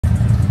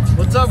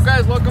What's up,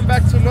 guys? Welcome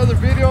back to another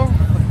video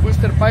with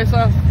Boosted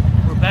Paisas.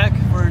 We're back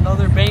for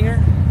another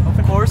banger,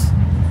 of course.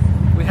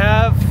 We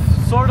have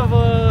sort of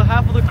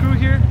half of the crew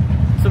here.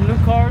 Some new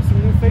cars,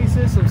 some new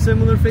faces, some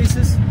similar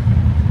faces.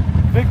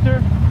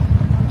 Victor,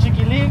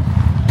 Chiquilin,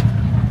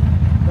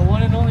 the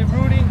one and only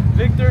Rudy,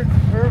 Victor,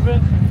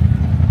 Urban,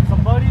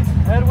 some buddies,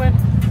 Edwin.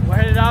 We're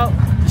headed out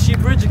the Sheep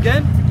Bridge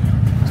again.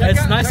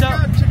 It's nice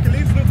out.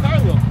 Chiquilin's new car,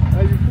 though.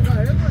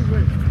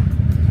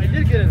 I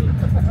did get it.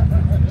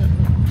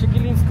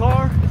 Chiquilin's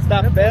car.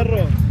 Está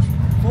perro.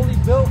 Fully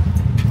built,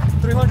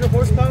 300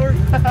 horsepower.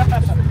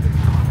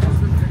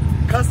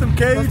 Custom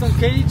cage. Custom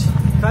cage.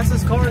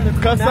 Fastest car in the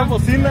Custom Canam.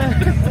 bocina.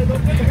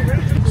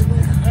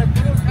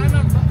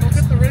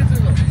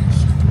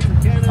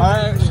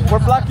 Alright, we're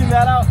blocking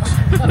that out.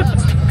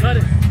 Cut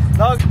it.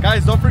 No,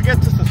 guys, don't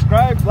forget to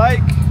subscribe,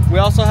 like. We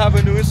also have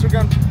a new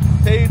Instagram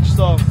page,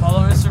 so Follow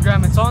our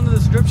Instagram. It's on the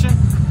description.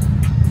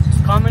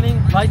 Commenting,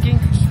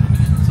 liking,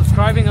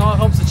 subscribing, all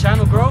helps the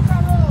channel grow.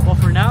 Well,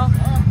 for now,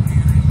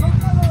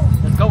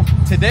 let's go.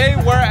 today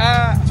we're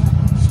at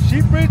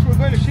Sheep Bridge. We're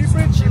going to Sheep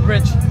Bridge. Sheep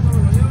Bridge.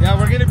 Yeah,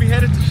 we're gonna be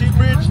headed to Sheep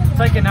Bridge. It's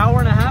like an hour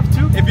and a half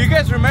too. If you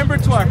guys remember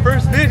to our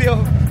first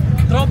video,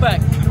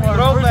 Throwback to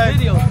our first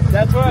video.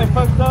 That's where I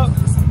fucked up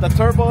the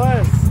Turbo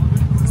S.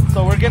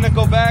 So we're gonna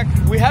go back.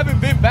 We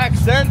haven't been back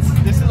since.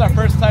 This is our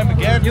first time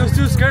again. He was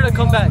too scared to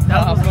come back.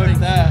 That was the Fuck thing.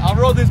 that. I'll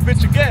roll this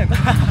bitch again.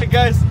 Hey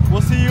guys,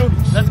 we'll see you.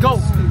 Let's go.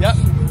 Yep,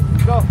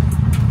 let's go.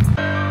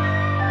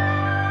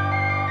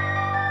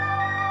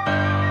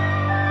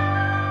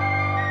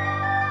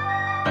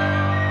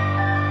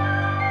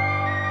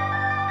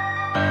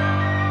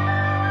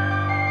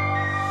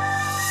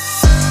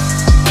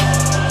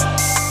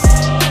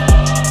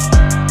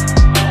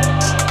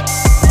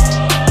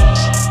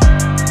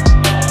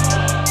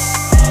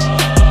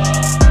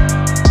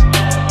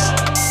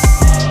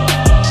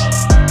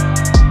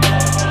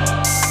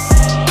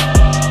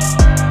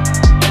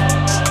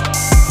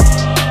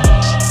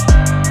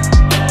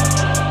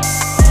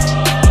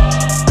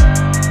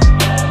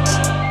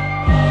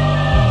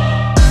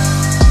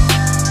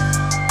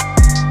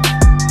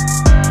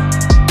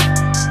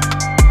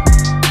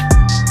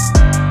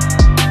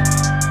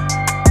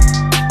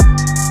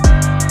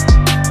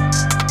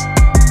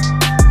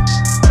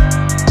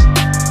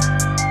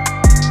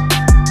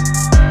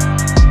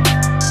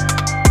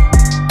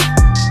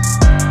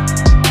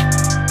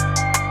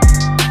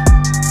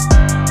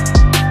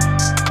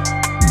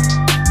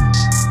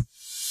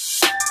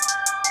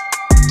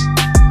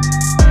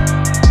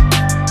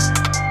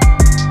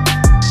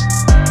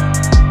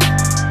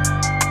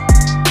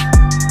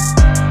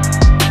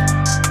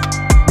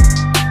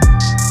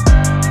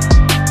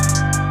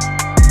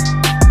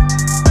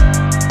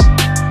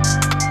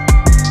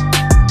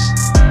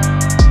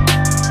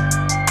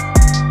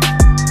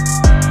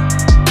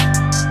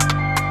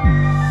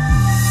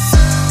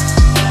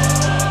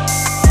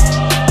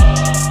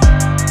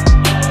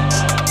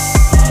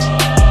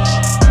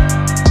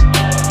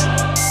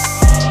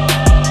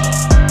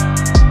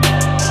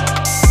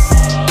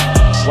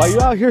 Why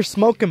you out here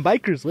smoking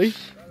bikers, Lee?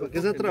 ¿Por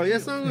qué se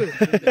atraviesan, güey?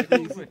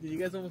 You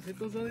guys almost hit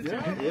those on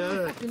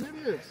Yeah.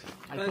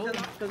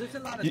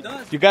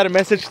 You got a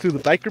message to the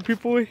biker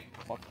people, Lee?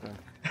 Fuck them.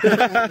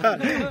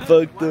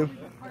 Fuck them.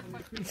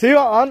 Sí,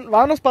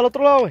 vámonos para el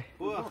otro lado, güey.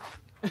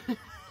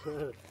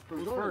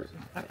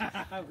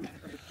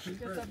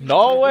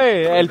 No,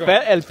 güey.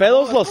 El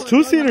pedo es los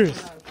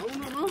two-seaters.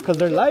 Because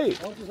they're light.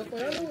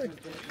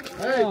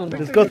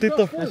 Let's go,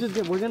 Tito.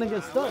 We're gonna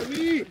get stuck.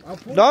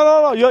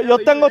 No. Yo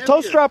tengo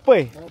toe strap,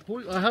 güey.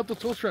 I have the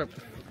toe strap.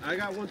 I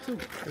got one too.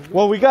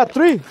 Well, we got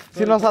three.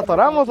 Si nos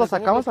atoramos, lo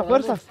sacamos a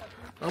fuerza.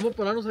 Vamos a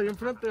pararnos ahí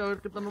enfrente a ver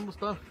qué tan vamos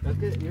a estar. Es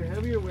que you're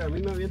heavier, güey. A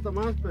mí me avienta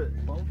más, pero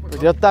vamos para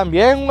Pues yo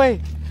también,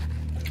 güey.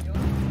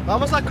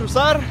 Vamos a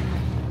cruzar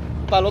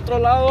para el otro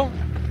lado.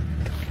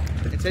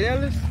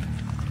 Enséñales.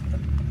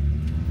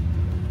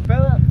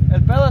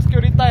 El pedo es que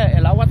ahorita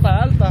el agua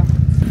está alta.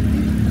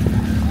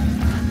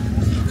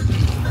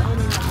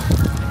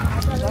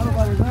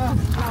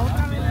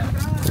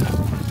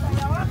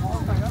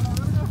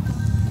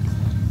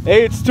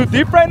 Hey, it's too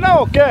deep right now,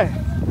 okay?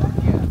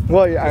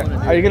 Well,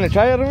 are you gonna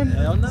try it, Irvin?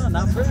 Hell no,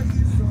 not first.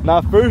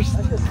 Not first.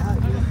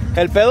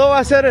 El pedo va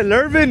a ser el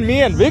Irvin,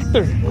 me and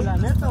Victor.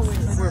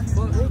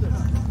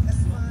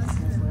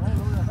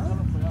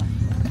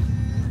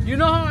 You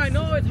know how I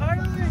know it's hard,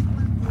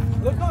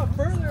 güey? Look how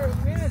further,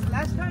 man.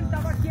 Last time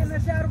estaba aquí en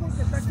ese árbol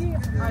que está aquí.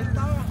 Ahí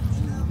estaba.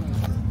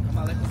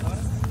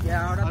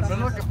 Ya, ahora al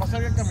menos que pase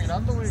alguien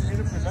caminando, güey.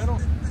 Mire primero.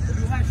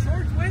 You had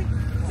shorts, güey.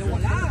 De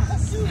volada.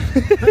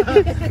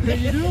 ¿Qué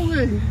you do,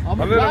 güey?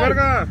 Vale, la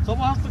verga.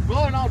 Someone has to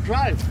go and I'll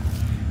drive.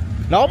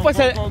 No, pues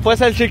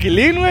el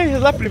Chiquilín, güey,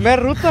 es la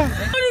primera ruta.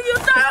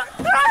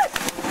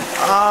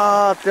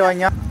 Ah, te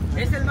bañaste.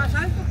 Es el más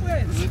alto,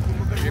 pues.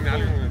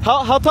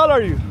 How tall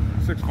are you?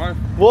 6'5".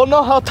 We'll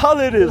know how tall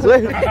it is,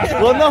 güey.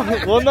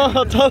 We'll know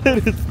how tall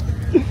it is.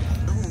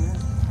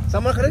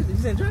 ¿Estamos a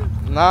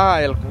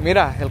No,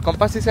 mira, el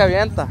compa sí se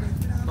avienta.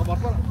 No,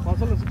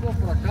 pásale así como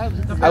por acá.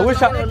 I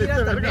wish I...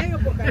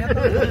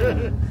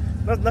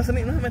 No se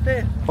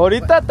mete.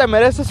 Ahorita te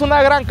mereces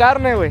una gran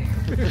carne, güey.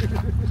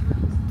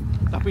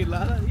 La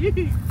pilada.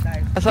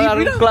 Vas a dar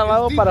un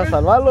clavado para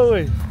salvarlo,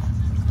 güey.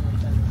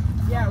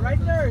 Yeah, right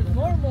there is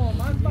normal.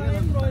 Más para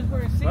adentro es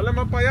where it's safe. Dale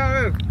más para allá,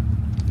 a ver.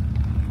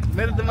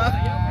 Métete más.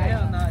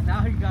 Yeah,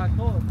 now he got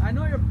cold. I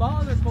know your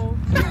balls are cold.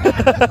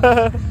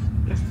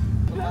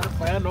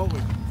 Para allá no,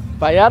 güey.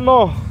 Para allá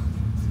no.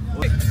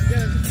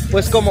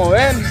 Pues como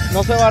ven,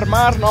 no se va a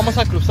armar, no vamos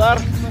a cruzar.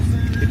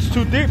 It's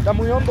too deep, está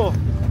muy hondo.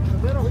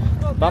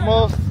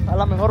 Vamos, a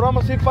lo mejor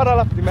vamos a ir para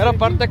la primera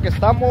parte que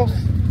estamos.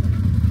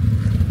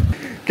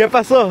 ¿Qué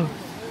pasó?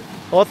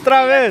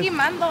 ¿Otra vez?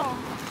 Quemando.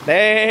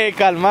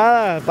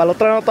 Calmada, para la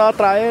otra no te va a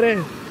traer.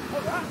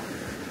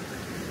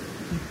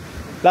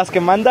 Las que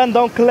mandan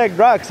don't collect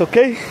rocks, ¿ok?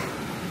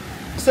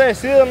 No se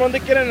deciden dónde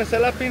quieren hacer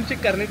la pinche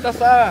carnita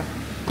asada.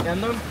 Y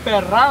ando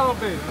emperrado,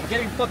 baby. I'm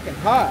getting fucking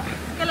hot.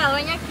 Que la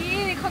dueña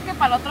aquí dijo que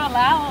para el otro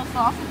lado. So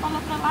vamos a ir para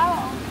el otro lado.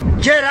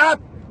 Get up!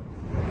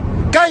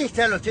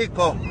 ¡Cállate los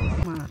chicos!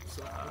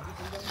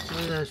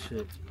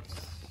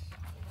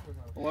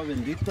 Agua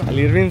bendita. Al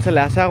Irving se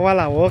le hace agua a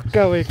la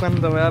boca, güey,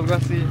 cuando ve algo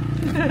así.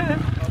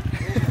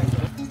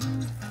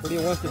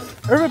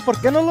 Irving,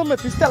 ¿por qué no lo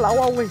metiste al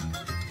agua, güey?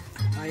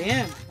 I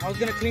am. I was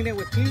gonna clean it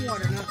with clean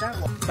water, not that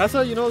one. That's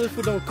how you know this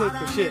food don't cook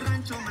for shit.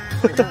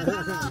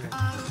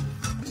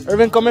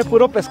 Irving come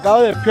puro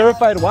pescado de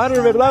purified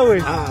water, ¿verdad,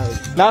 güey?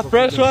 Not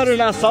fresh water,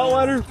 not salt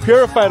water,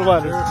 purified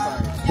water.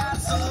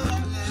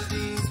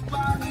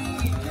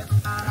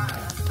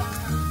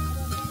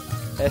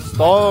 Es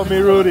todo, mi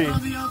Rudy.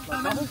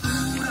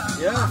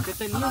 Yeah, ¿qué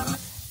tenía?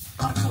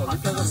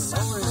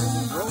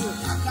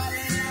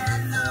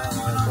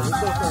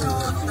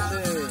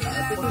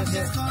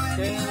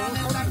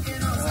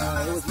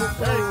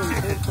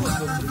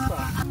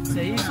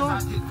 ¿Se hizo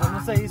o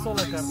no se hizo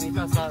la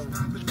carnita asada?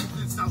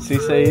 Sí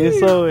se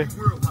hizo, güey.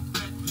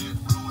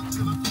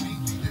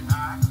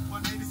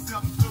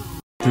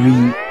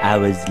 3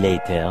 hours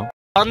later.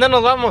 ¿A dónde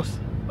nos vamos?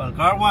 Para el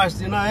car wash,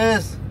 de una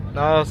vez.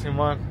 No,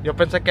 Simón. Yo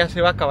pensé que así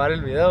iba a acabar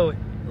el video, güey.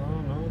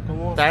 No,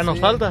 ¿cómo? ¿Todavía nos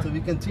falta? To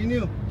be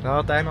continue.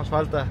 No, todavía nos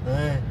falta.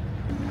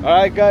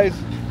 Alright, guys.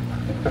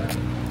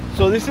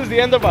 So this is the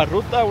end of our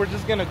ruta. We're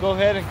just gonna go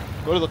ahead and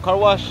go to the car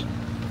wash.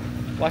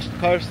 Wash the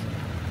cars.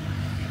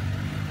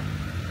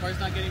 Car's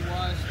not getting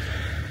washed.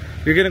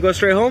 You're gonna go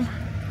straight home?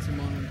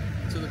 Simone.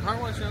 To the car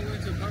wash, I'm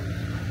going to the car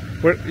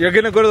wash. You're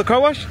gonna go to the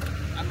car wash?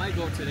 I might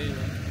go today,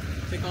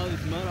 though. Take all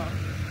this mud off.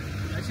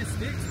 That shit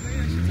sticks, man.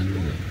 That shit's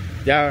annoying.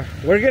 Yeah,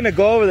 we're gonna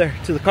go over there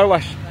to the car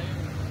wash.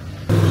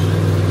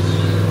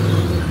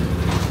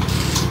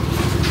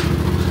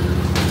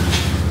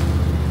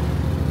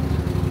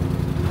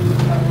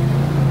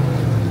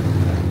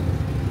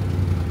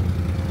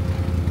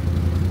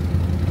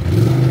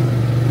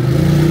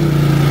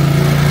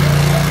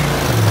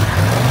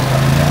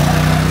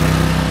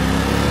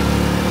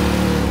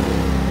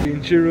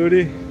 Pinche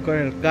Rudy con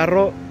el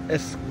carro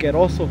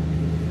asqueroso.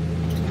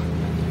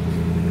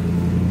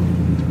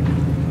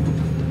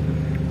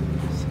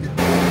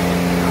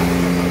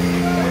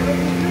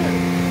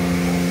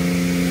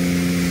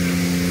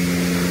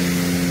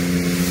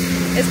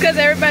 It's because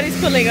everybody's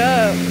pulling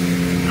up.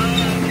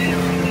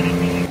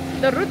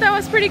 The Ruta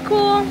was pretty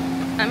cool.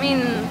 I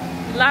mean,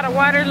 a lot of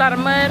water, a lot of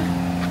mud.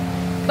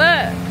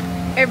 But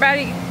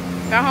everybody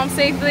got home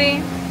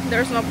safely. There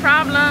was no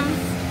problems.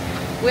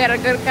 We had a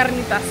good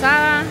carnita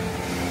asada.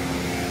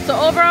 So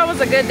overall, it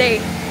was a good day.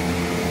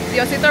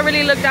 Diosito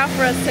really looked out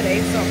for us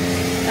today, so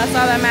that's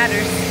all that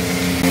matters.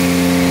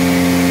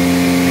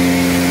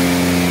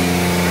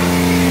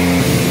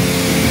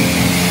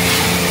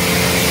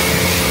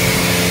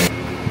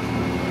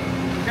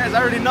 Guys,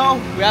 I already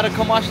know we had to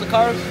come wash the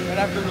cars right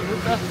after the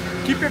ruta.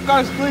 Keep your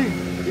cars clean,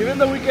 even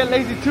though we get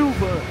lazy too,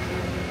 but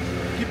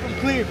keep them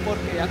clean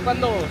porque ya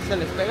cuando se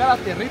les pega la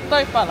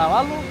tierrita y para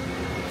lavarlo,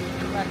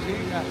 una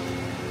chinga.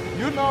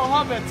 You know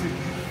how, Betsy.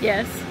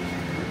 Yes.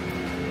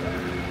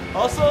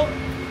 Also,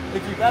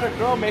 if you got a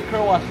girl, make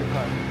her wash your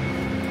car.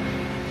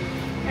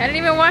 I didn't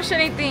even wash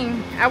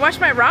anything. I washed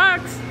my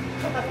rocks.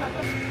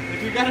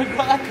 If you got a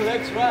girl that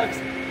collects rocks,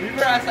 leave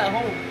her ass at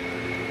home.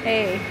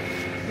 Hey.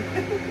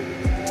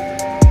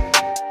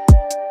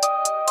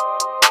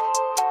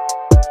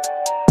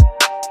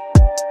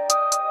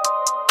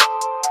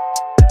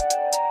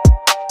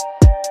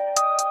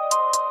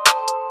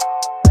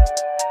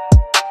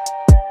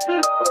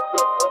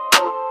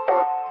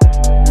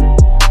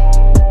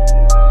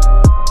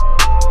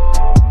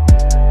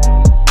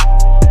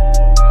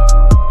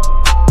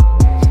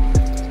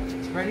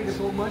 Ready to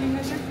go muddy,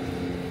 mister?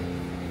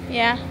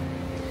 Yeah.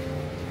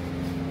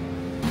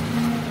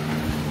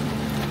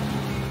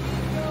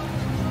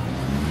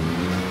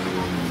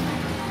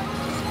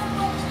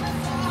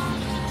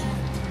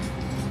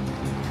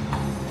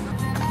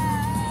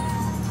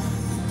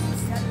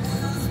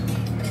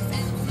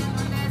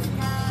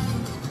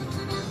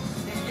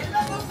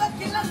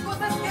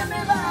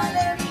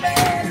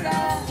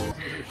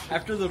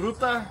 After the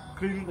ruta,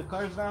 cleaning the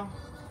cars now,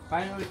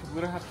 finally, because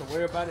we don't have to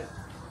worry about it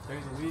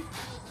during the week.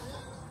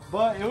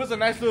 But it was a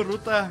nice little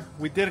ruta.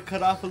 We did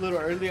cut off a little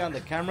early on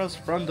the cameras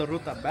from the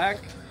ruta back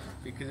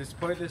because it's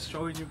pointless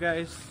showing you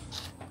guys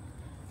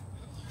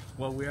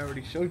what we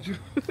already showed you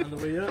on the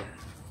way up.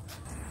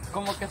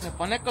 Como que se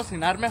pone a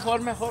cocinar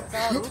mejor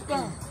cada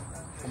ruta.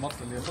 ¿Cómo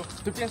te lindo?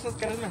 ¿Tú piensas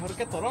que eres mejor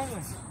que Torón,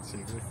 güey?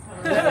 Sí, güey.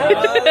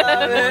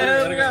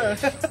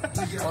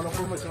 No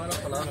puedo mencionar las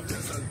palabras.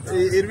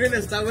 Irving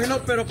está bueno,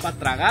 pero para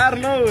tragar,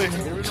 ¿no, güey?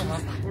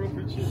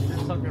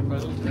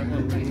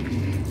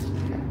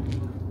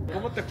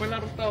 ¿Cómo te fue la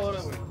ruta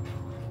ahora, güey?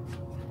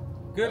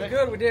 Good,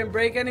 good. We didn't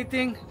break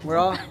anything. We're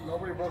all.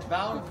 Nobody broke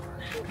down.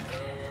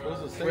 It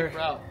was a safe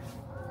route.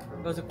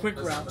 It was a quick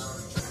route.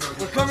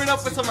 We're coming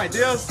up with some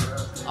ideas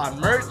on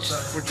merch.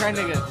 We're trying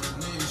to get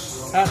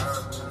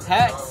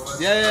hats.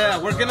 Yeah.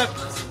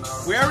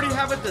 We already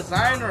have a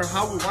design or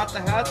how we want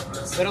the hat,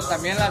 pero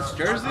también las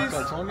jerseys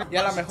y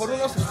a lo mejor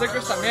unos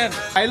stickers también.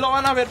 Ahí lo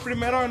van a ver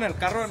primero en el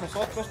carro de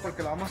nosotros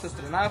porque lo vamos a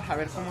estrenar, a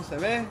ver cómo se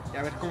ve y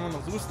a ver cómo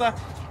nos gusta.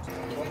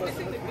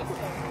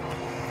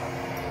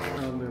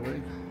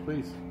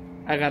 Please.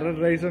 Agarra el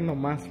razor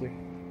nomás, güey.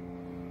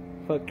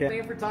 Fuck it. Pay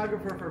a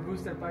photographer for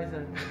Booster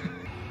Paisas.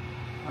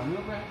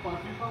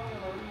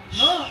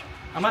 No.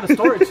 I'm out of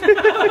storage.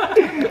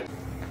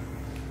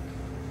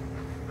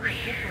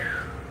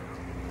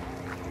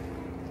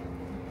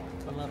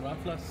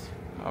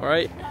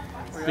 Alright,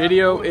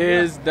 video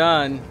is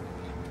done.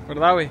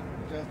 ¿Verdad, güey?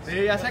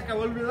 Sí, ya se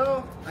acabó el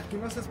video. Aquí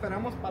nos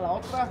esperamos para la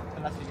otra,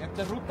 en la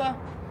siguiente ruta.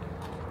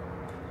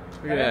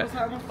 Ya no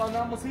sabemos para dónde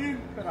vamos a ir,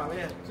 pero a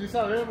ver. Sí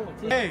sabemos.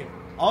 Hey,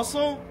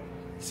 also,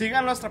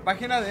 sigan nuestra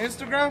página de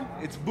Instagram.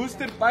 It's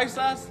Boosted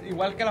Paisas,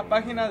 igual que la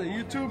página de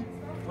YouTube.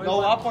 Lo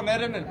voy a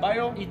poner en el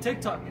bio. Y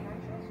TikTok.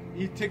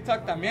 Y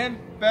TikTok también.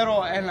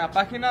 Pero en la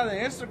página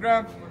de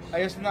Instagram,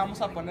 ahí es donde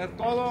vamos a poner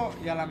todo.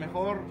 Y a lo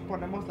mejor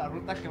ponemos la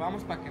ruta que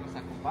vamos para que nos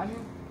acompañen.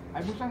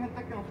 Hay mucha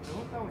gente que nos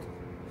pregunta, güey,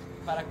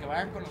 para que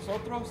vayan con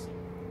nosotros.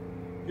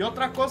 Y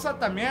otra cosa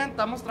también,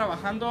 estamos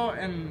trabajando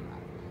en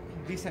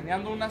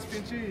diseñando unas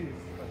pinches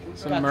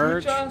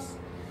cachuchas,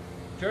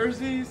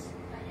 jerseys,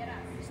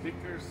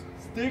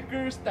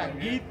 stickers,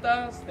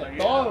 tanguitas, de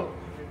todo.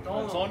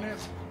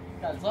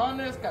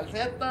 Calzones,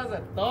 calcetas, de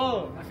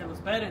todo. Para que lo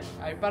esperen.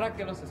 Ahí para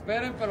que los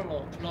esperen, pero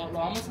lo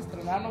vamos a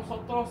estrenar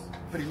nosotros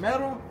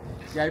primero.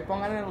 Y ahí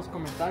pongan en los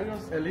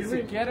comentarios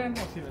si quieren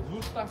o si les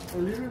gusta.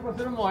 El Irving va a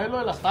ser el modelo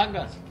de las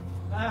tangas.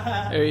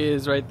 There he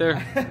is, right there.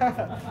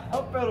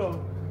 No,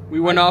 pero We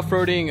went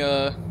off-roading.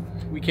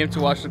 We came to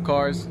watch the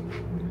cars.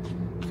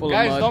 Full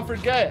guys, of mud. don't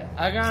forget,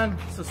 hagan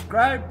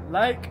subscribe,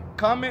 like,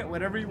 comment,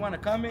 whatever you want to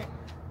comment.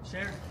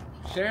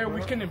 Share.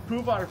 We can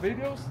improve our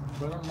videos.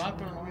 Pero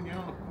no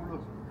vinieron los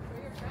culos.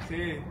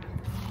 Sí.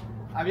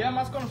 Había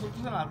más con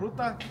nosotros en la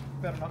ruta,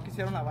 pero no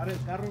quisieron lavar el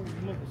carro,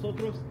 vinimos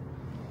nosotros.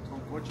 Son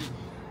coches.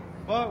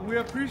 But we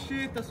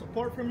appreciate the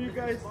support from you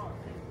guys.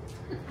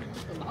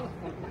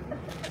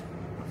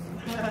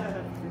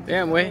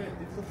 Damn, güey.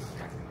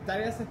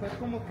 Todavía se fue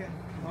como que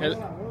no El- lo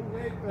lavó,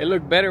 güey, pero- It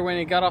looked better when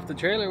he got off the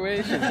trailer, güey.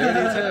 Shit's dirty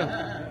as hell.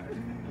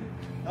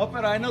 No,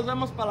 pero ahí nos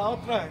vemos para la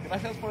otra.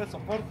 Gracias por el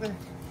soporte.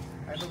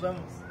 Ahí nos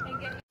vemos.